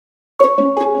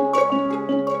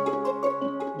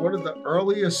One of the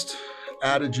earliest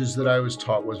adages that I was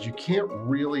taught was you can't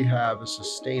really have a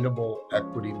sustainable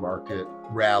equity market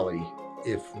rally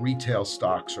if retail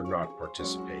stocks are not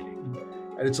participating.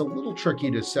 And it's a little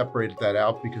tricky to separate that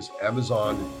out because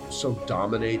Amazon so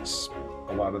dominates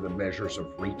a lot of the measures of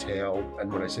retail.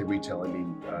 And when I say retail, I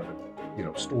mean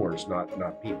stores, not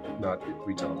people, not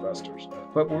retail investors.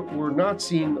 But we're not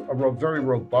seeing a very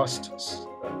robust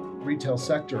retail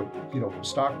sector,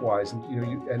 stock-wise,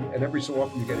 and every so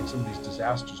often you're getting some of these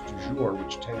disasters du jour,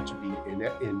 which tend to be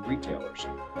in retailers.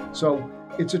 So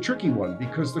it's a tricky one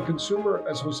because the consumer,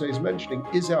 as Jose is mentioning,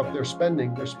 is out there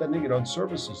spending. They're spending it on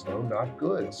services, though, not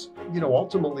goods.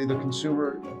 Ultimately, the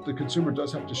consumer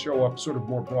does have to show up sort of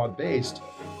more broad-based.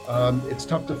 It's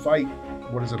tough to fight.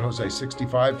 What is it, Jose?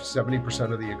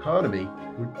 65-70% of the economy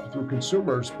through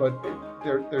consumers, but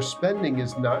their spending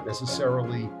is not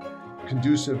necessarily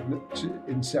conducive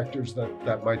in sectors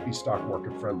that might be stock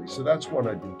market friendly. So that's one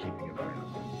I've been keeping an eye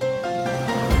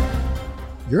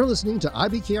on. You're listening to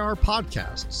IBKR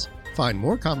Podcasts. Find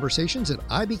more conversations at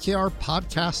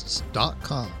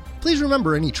ibkrpodcasts.com. Please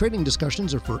remember any trading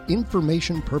discussions are for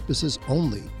information purposes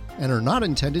only and are not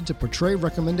intended to portray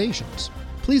recommendations.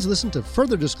 Please listen to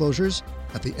further disclosures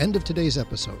at the end of today's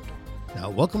episode.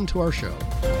 Now, welcome to our show.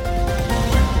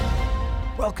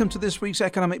 Welcome to this week's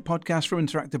Economic Podcast from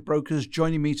Interactive Brokers.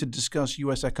 Joining me to discuss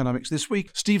U.S. economics this week,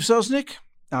 Steve Sosnick,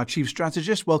 our Chief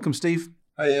Strategist. Welcome, Steve.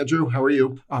 Hi, Andrew. How are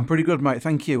you? I'm pretty good, mate.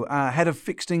 Thank you. Head of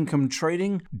Fixed Income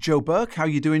Trading, Joe Burke. How are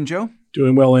you doing, Joe?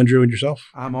 Doing well, Andrew. And yourself?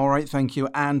 I'm all right, thank you.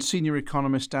 And Senior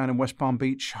Economist down in West Palm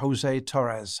Beach, Jose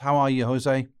Torres. How are you,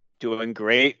 Jose? Doing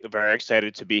great. Very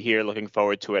excited to be here. Looking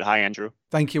forward to it. Hi, Andrew.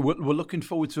 Thank you. We're looking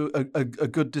forward to a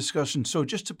good discussion. So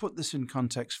just to put this in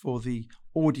context for the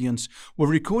audience, we're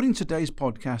recording today's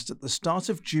podcast at the start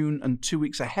of June and 2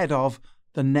 weeks ahead of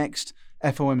the next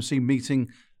FOMC meeting,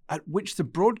 at which the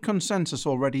broad consensus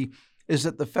already is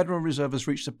that the Federal Reserve has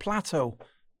reached a plateau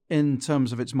in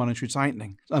terms of its monetary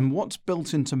tightening. And what's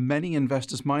built into many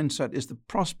investors' mindset is the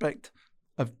prospect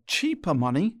of cheaper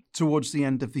money towards the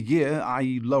end of the year,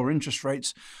 i.e. lower interest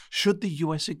rates, should the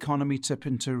US economy tip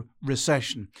into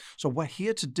recession. So we're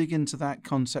here to dig into that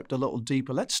concept a little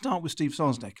deeper. Let's start with Steve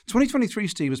Sosnick. 2023,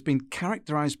 Steve, has been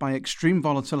characterized by extreme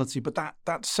volatility, but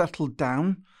that settled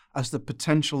down as the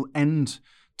potential end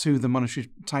to the monetary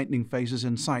tightening phase is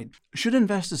in sight. Should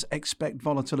investors expect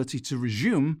volatility to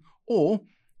resume, or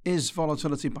is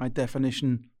volatility by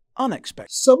definition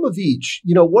unexpected? Some of each.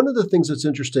 One of the things that's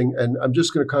interesting, and I'm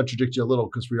just going to contradict you a little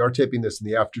because we are taping this in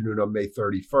the afternoon on May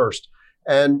 31st.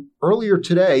 And earlier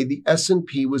today, the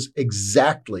S&P was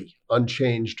exactly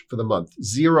unchanged for the month,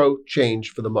 zero change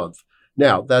for the month.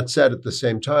 Now, that said, at the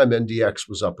same time, NDX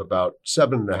was up about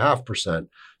 7.5%.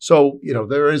 So,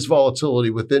 there is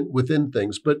volatility within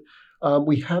things, but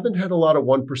we haven't had a lot of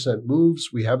 1%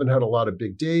 moves. We haven't had a lot of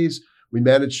big days. We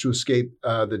managed to escape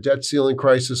the debt ceiling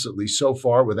crisis, at least so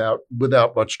far,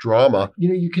 without much drama.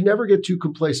 You can never get too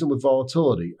complacent with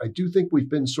volatility. I do think we've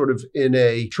been sort of in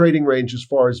a trading range as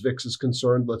far as VIX is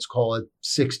concerned. Let's call it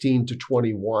 16 to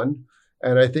 21.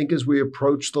 And I think as we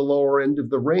approach the lower end of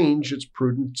the range, it's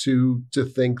prudent to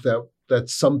think that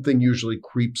something usually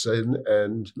creeps in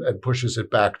and pushes it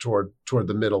back toward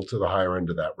the middle to the higher end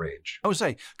of that range.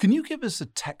 Jose, can you give us a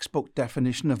textbook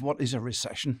definition of what is a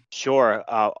recession? Sure.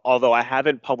 Although I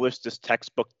haven't published this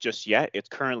textbook just yet, it's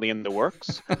currently in the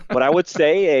works. But I would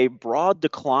say a broad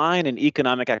decline in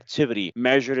economic activity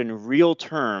measured in real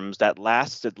terms that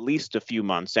lasts at least a few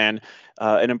months. And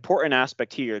an important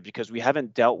aspect here, because we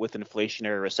haven't dealt with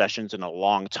inflationary recessions in a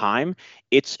long time,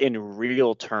 it's in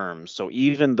real terms. So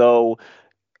even though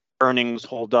earnings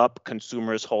hold up,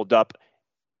 consumers hold up,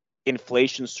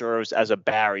 inflation serves as a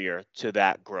barrier to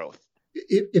that growth.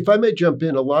 If I may jump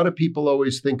in, a lot of people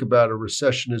always think about a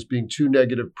recession as being two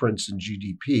negative prints in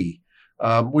GDP,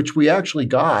 which we actually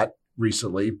got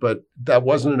recently, but that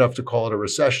wasn't enough to call it a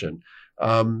recession.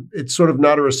 It's sort of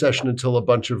not a recession until a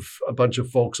bunch of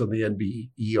folks on the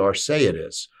NBER say it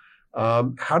is.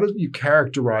 How do you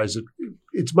characterize it?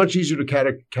 It's much easier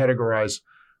to categorize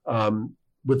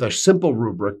with a simple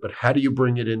rubric, but how do you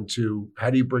bring it in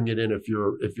if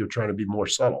you're trying to be more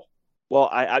subtle?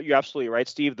 Well, you're absolutely right,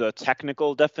 Steve. The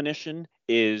technical definition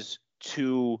is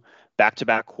 2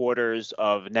 back-to-back quarters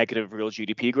of negative real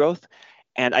GDP growth.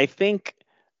 And I think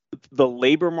the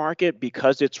labor market,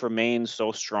 because it's remained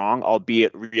so strong,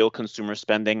 albeit real consumer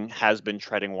spending has been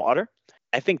treading water,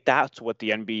 I think that's what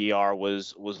the NBER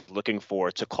was looking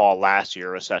for to call last year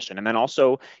a recession. And then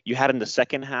also you had in the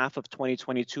second half of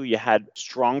 2022, you had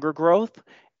stronger growth,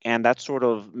 and that sort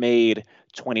of made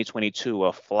 2022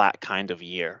 a flat kind of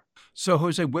year. So,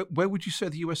 Jose, where would you say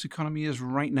the U.S. economy is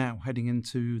right now heading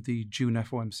into the June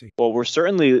FOMC? Well, we're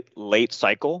certainly late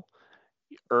cycle.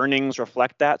 Earnings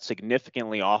reflect that,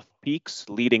 significantly off peaks.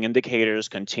 Leading indicators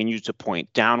continue to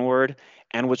point downward.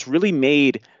 And what's really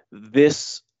made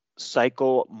this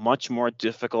cycle much more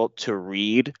difficult to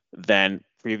read than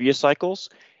previous cycles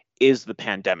is the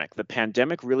pandemic. The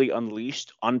pandemic really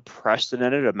unleashed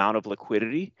unprecedented amount of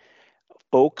liquidity.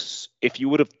 Folks, if you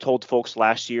would have told folks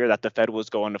last year that the Fed was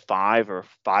going to 5 or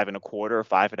 5.25 or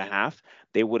 5.5,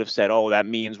 they would have said, oh, that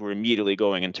means we're immediately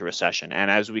going into recession. And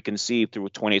as we can see through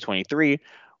 2023,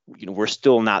 we're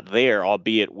still not there,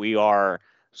 albeit we are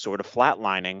sort of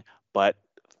flatlining, but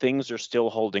things are still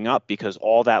holding up because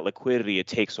all that liquidity, it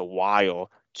takes a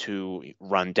while to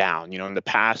run down. In the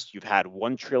past, you've had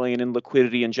 1 trillion in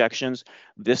liquidity injections.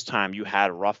 This time you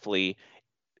had roughly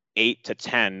 8 to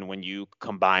 10 when you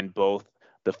combine both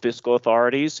the fiscal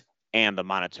authorities and the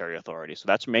monetary authorities. So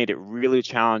that's made it really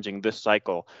challenging this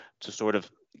cycle to sort of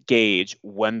gauge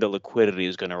when the liquidity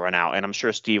is going to run out. And I'm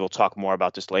sure Steve will talk more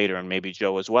about this later, and maybe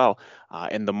Joe as well.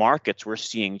 In the markets, we're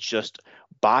seeing just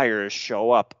buyers show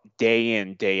up day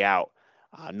in, day out,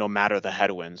 no matter the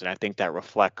headwinds. And I think that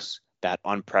reflects that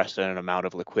unprecedented amount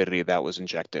of liquidity that was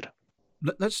injected.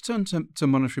 Let's turn to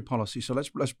monetary policy. So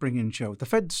let's bring in Joe. The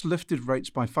Fed's lifted rates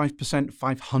by 5%,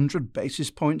 500 basis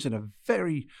points in a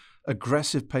very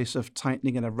aggressive pace of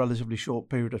tightening in a relatively short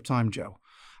period of time, Joe.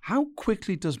 How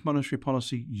quickly does monetary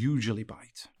policy usually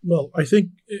bite? Well, I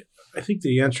think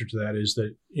the answer to that is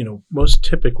that, most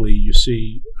typically you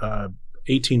see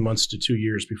 18 months to 2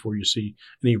 years before you see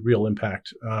any real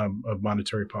impact of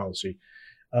monetary policy.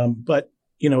 But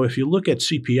if you look at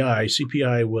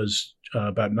CPI was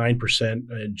about 9%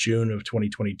 in June of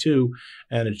 2022,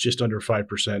 and it's just under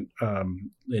 5%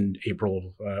 in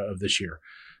April of this year.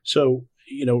 So,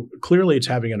 clearly it's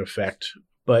having an effect.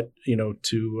 But,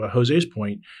 to Jose's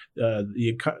point,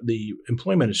 the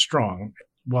employment is strong.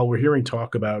 While we're hearing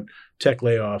talk about tech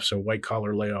layoffs and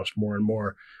white-collar layoffs more and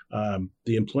more,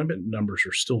 the employment numbers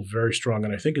are still very strong.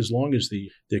 And I think as long as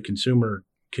the consumer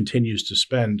continues to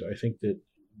spend, I think that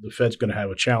the Fed's going to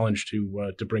have a challenge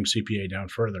to bring CPI down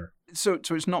further. So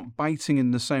it's not biting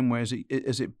in the same way as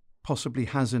it possibly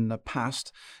has in the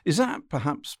past. Is that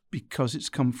perhaps because it's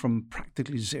come from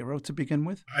practically zero to begin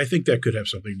with? I think that could have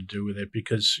something to do with it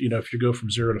because, if you go from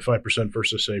 0 to 5%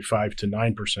 versus, say, 5 to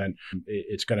 9%,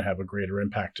 it's going to have a greater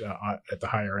impact at the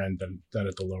higher end than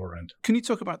at the lower end. Can you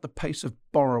talk about the pace of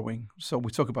borrowing? So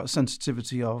we talk about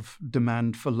sensitivity of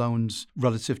demand for loans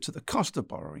relative to the cost of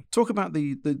borrowing. Talk about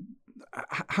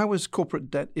how has corporate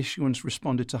debt issuance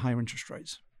responded to higher interest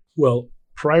rates? Well,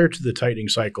 prior to the tightening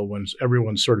cycle, when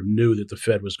everyone sort of knew that the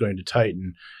Fed was going to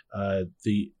tighten,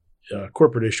 the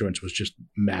corporate issuance was just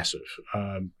massive,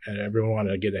 and everyone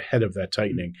wanted to get ahead of that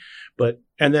tightening.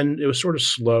 And then it was sort of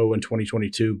slow in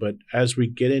 2022. But as we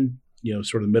get in,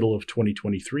 sort of the middle of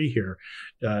 2023 here,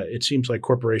 it seems like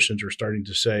corporations are starting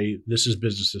to say, this is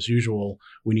business as usual.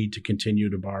 We need to continue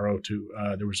to borrow.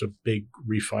 There was a big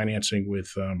refinancing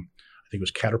with I think it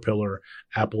was Caterpillar.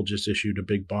 Apple just issued a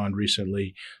big bond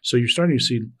recently. So you're starting to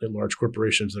see large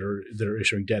corporations that are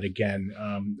issuing debt again.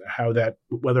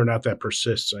 Whether or not that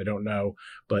persists, I don't know.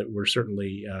 But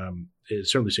it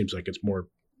certainly seems like it's more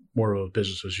of a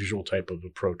business as usual type of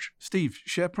approach. Steve,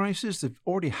 share prices, they've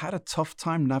already had a tough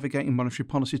time navigating monetary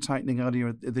policy tightening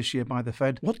earlier this year by the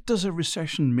Fed. What does a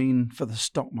recession mean for the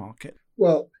stock market?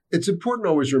 Well, it's important to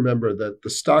always remember that the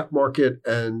stock market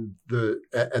and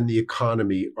the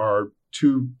economy are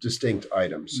two distinct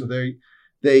items. So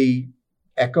they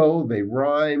echo, they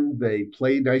rhyme, they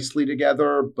play nicely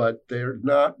together, but they're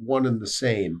not one and the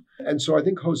same. And so I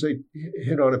think Jose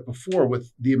hit on it before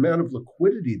with the amount of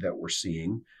liquidity that we're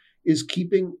seeing is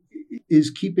keeping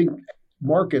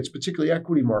markets, particularly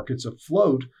equity markets,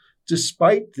 afloat,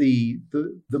 despite the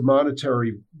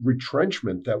monetary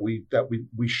retrenchment that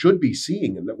we should be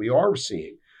seeing and that we are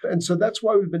seeing. And so that's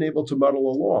why we've been able to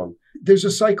muddle along. There's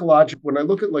a psychological, when I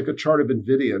look at like a chart of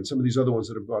NVIDIA and some of these other ones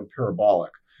that have gone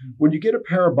parabolic, when you get a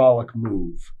parabolic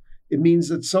move, it means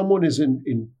that someone is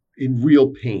in real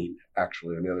pain,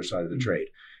 actually, on the other side of the trade.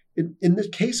 In the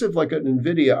case of like an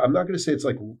NVIDIA, I'm not going to say it's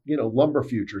like, lumber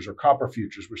futures or copper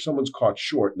futures where someone's caught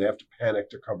short and they have to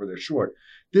panic to cover their short.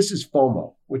 This is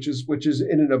FOMO, which is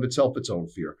in and of itself its own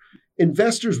fear.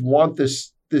 Investors want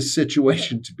this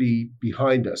situation to be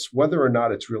behind us, whether or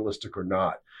not it's realistic or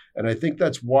not. And I think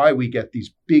that's why we get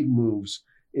these big moves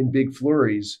in big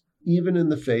flurries, even in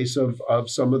the face of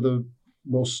some of the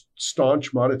most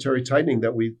staunch monetary tightening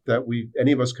that we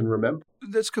any of us can remember.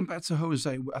 Let's come back to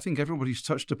Jose. I think everybody's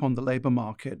touched upon the labor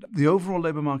market. The overall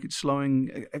labor market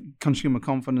slowing, consumer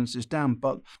confidence is down,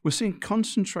 but we're seeing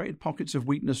concentrated pockets of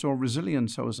weakness or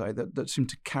resilience, Jose, that seem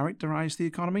to characterize the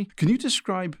economy. Can you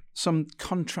describe some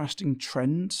contrasting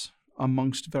trends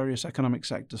amongst various economic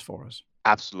sectors for us?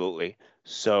 Absolutely.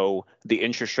 So the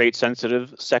interest rate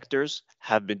sensitive sectors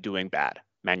have been doing bad,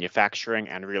 manufacturing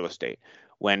and real estate.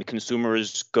 When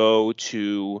consumers go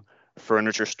to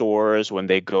furniture stores, when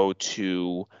they go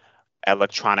to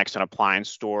electronics and appliance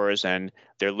stores, and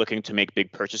they're looking to make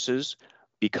big purchases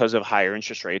because of higher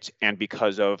interest rates and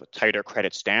because of tighter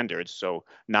credit standards. So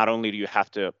not only do you have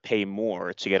to pay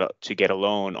more to get a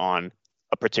loan on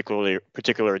a particular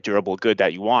durable good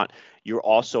that you want, you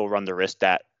also run the risk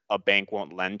that a bank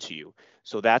won't lend to you.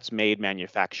 So that's made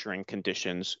manufacturing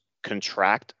conditions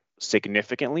contract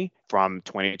significantly from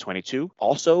 2022.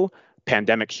 Also,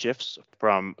 pandemic shifts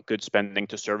from goods spending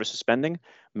to services spending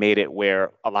made it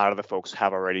where a lot of the folks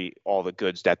have already all the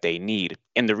goods that they need.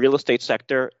 In the real estate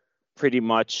sector, pretty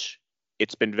much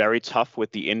it's been very tough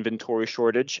with the inventory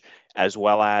shortage as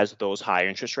well as those high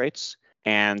interest rates.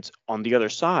 And on the other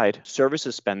side,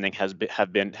 services spending has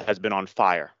been on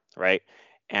fire, right?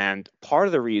 And part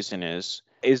of the reason is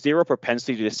there a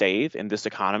propensity to save in this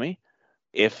economy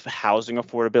if housing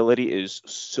affordability is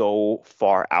so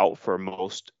far out for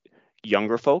most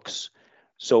younger folks?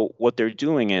 So what they're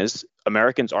doing is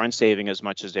Americans aren't saving as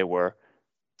much as they were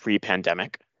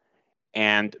pre-pandemic,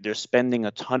 and they're spending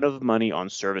a ton of money on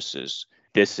services.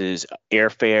 This is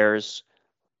airfares,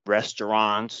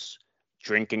 restaurants,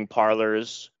 drinking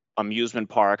parlors, amusement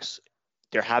parks.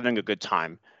 They're having a good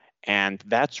time. And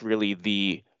that's really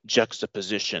the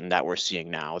juxtaposition that we're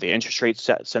seeing now. The interest rate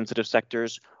sensitive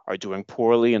sectors are doing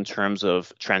poorly in terms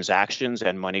of transactions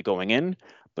and money going in,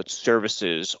 but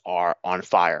services are on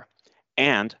fire.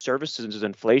 And services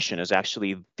inflation is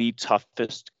actually the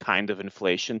toughest kind of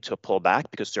inflation to pull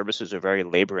back because services are very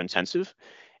labor intensive.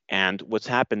 And what's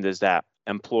happened is that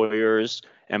employers,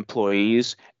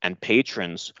 employees, and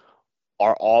patrons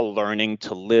are all learning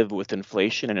to live with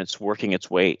inflation, and it's working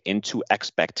its way into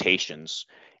expectations.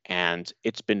 And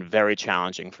it's been very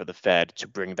challenging for the Fed to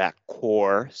bring that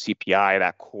core CPI,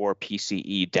 that core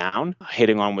PCE down.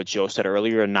 Hitting on what Joe said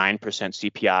earlier, 9%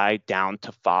 CPI down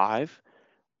to 5%.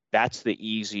 That's the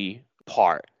easy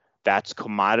part. That's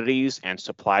commodities and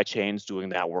supply chains doing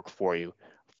that work for you.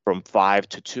 From 5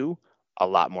 to 2, a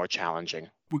lot more challenging.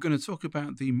 We're going to talk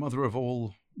about the mother of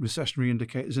all recessionary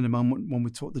indicators in a moment when we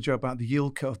talk to Joe about the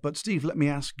yield curve. But Steve, let me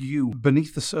ask you,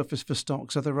 beneath the surface for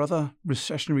stocks, are there other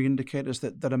recessionary indicators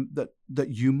that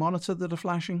you monitor that are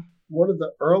flashing? One of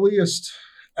the earliest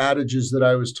adages that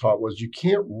I was taught was you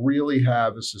can't really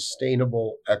have a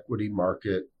sustainable equity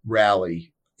market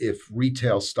rally if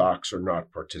retail stocks are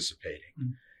not participating.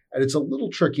 Mm. And it's a little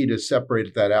tricky to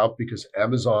separate that out because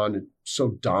Amazon so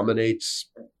dominates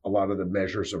a lot of the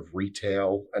measures of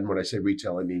retail. And when I say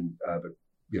retail, I mean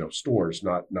the stores,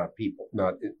 not people,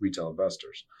 not retail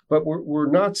investors. But we're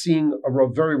not seeing a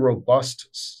very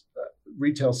robust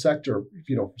retail sector,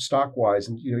 stock wise,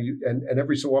 and and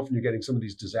every so often you're getting some of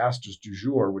these disasters du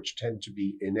jour, which tend to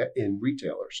be in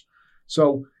retailers.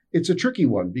 So it's a tricky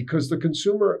one because the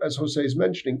consumer, as Jose is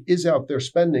mentioning, is out there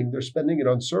spending. They're spending it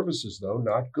on services, though,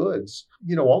 not goods.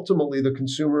 Ultimately, the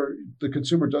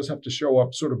consumer does have to show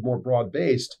up sort of more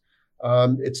broad-based.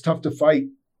 It's tough to fight,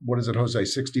 what is it, Jose,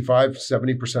 65,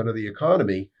 70% of the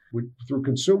economy through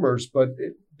consumers, but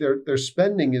their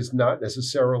spending is not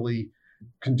necessarily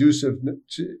conducive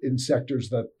in sectors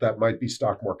that might be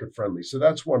stock market friendly. So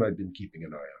that's one I've been keeping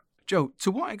an eye on. Joe,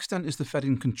 to what extent is the Fed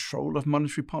in control of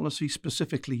monetary policy,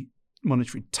 specifically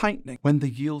monetary tightening, when the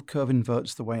yield curve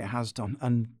inverts the way it has done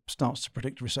and starts to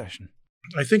predict recession?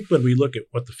 I think when we look at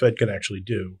what the Fed can actually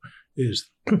do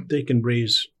is they can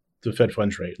raise the Fed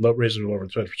funds rate, raise or lower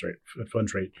the Fed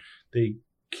funds rate. They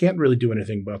can't really do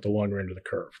anything about the longer end of the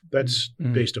curve. That's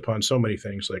based upon so many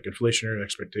things like inflationary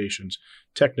expectations,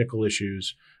 technical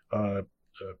issues,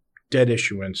 debt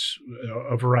issuance,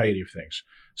 a variety of things.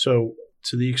 So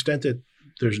to the extent that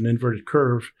there's an inverted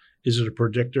curve, is it a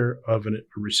predictor of a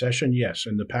recession? Yes.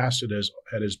 In the past, it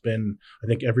has been, I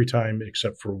think, every time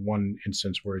except for one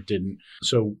instance where it didn't.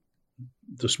 So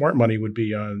the smart money would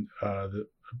be on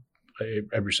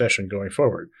a recession going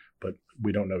forward, but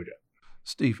we don't know yet.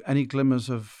 Steve, any glimmers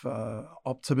of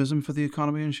optimism for the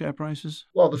economy and share prices?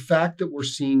 Well, the fact that we're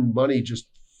seeing money just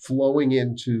flowing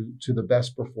into the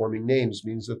best performing names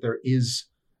means that there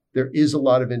is a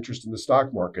lot of interest in the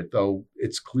stock market, though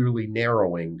it's clearly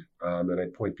narrowing. And I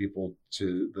point people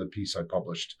to the piece I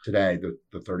published today,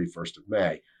 the 31st of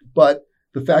May. But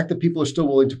the fact that people are still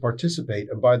willing to participate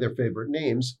and buy their favorite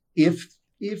names, if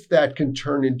that can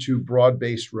turn into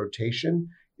broad-based rotation,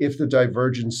 if the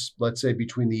divergence, let's say,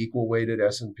 between the equal-weighted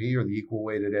S&P or the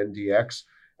equal-weighted NDX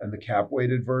and the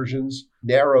cap-weighted versions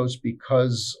narrows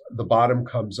because the bottom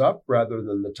comes up rather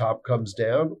than the top comes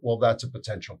down, well, that's a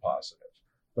potential positive.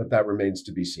 But that remains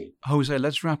to be seen. Jose,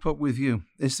 let's wrap up with you.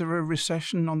 Is there a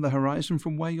recession on the horizon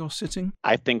from where you're sitting?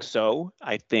 I think so.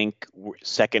 I think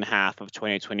second half of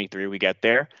 2023, we get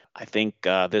there. I think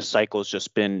this cycle has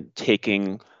just been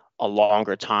taking a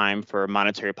longer time for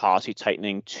monetary policy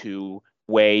tightening to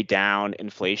weigh down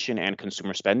inflation and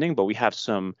consumer spending, but we have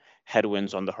some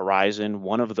headwinds on the horizon.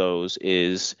 One of those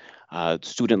is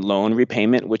student loan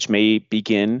repayment, which may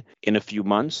begin in a few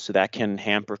months. So that can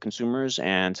hamper consumers.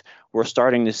 And we're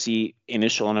starting to see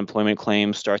initial unemployment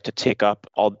claims start to tick up,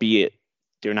 albeit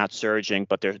they're not surging,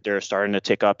 but they're starting to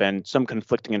tick up, and some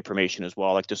conflicting information as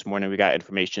well. Like this morning, we got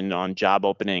information on job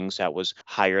openings that was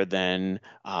higher than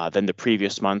the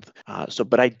previous month.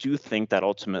 But I do think that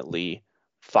ultimately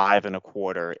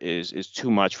 5.25 is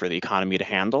too much for the economy to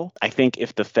handle. I think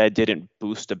if the Fed didn't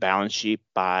boost the balance sheet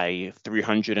by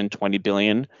 $320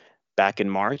 billion back in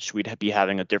March, we'd be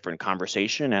having a different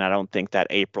conversation. And I don't think that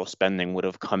April spending would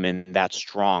have come in that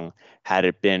strong had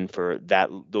it been for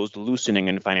those loosening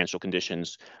in financial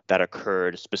conditions that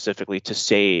occurred specifically to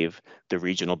save the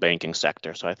regional banking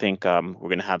sector. So I think we're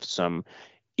going to have some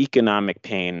economic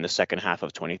pain in the second half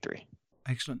of 23.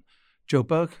 Excellent. Joe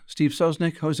Berg, Steve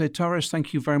Sosnick, Jose Torres,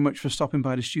 thank you very much for stopping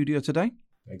by the studio today.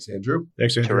 Thanks, Andrew.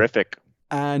 Thanks, Andrew. Terrific.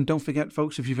 And don't forget,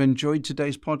 folks, if you've enjoyed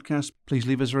today's podcast, please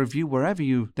leave us a review wherever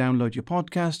you download your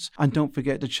podcasts. And don't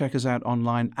forget to check us out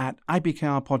online at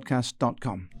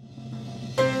ibkrpodcast.com.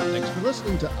 Thanks for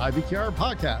listening to IBKR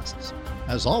Podcasts.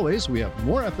 As always, we have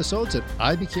more episodes at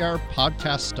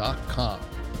ibkrpodcasts.com.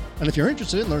 And if you're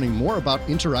interested in learning more about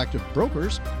interactive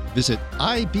brokers, visit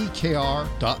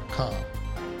ibkr.com.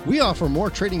 We offer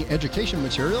more trading education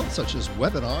material, such as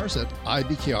webinars at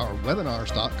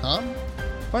ibkrwebinars.com,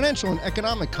 financial and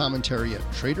economic commentary at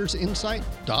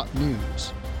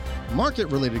tradersinsight.news,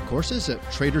 market-related courses at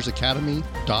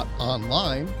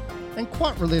tradersacademy.online, and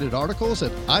quant-related articles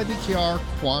at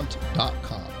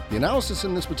ibkrquant.com. The analysis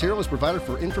in this material is provided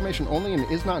for information only and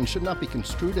is not and should not be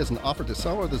construed as an offer to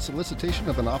sell or the solicitation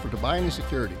of an offer to buy any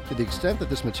security. To the extent that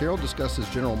this material discusses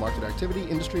general market activity,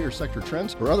 industry or sector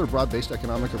trends, or other broad-based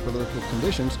economic or political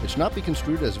conditions, it should not be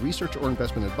construed as research or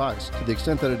investment advice. To the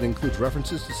extent that it includes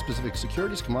references to specific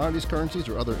securities, commodities, currencies,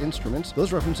 or other instruments,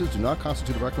 those references do not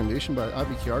constitute a recommendation by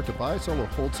IBKR to buy, sell, or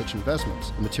hold such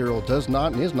investments. The material does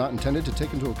not and is not intended to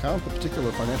take into account the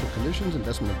particular financial conditions,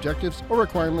 investment objectives, or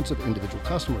requirements of individual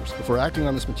customers. Before acting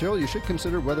on this material, you should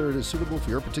consider whether it is suitable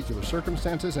for your particular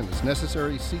circumstances and, as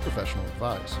necessary, seek professional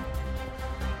advice.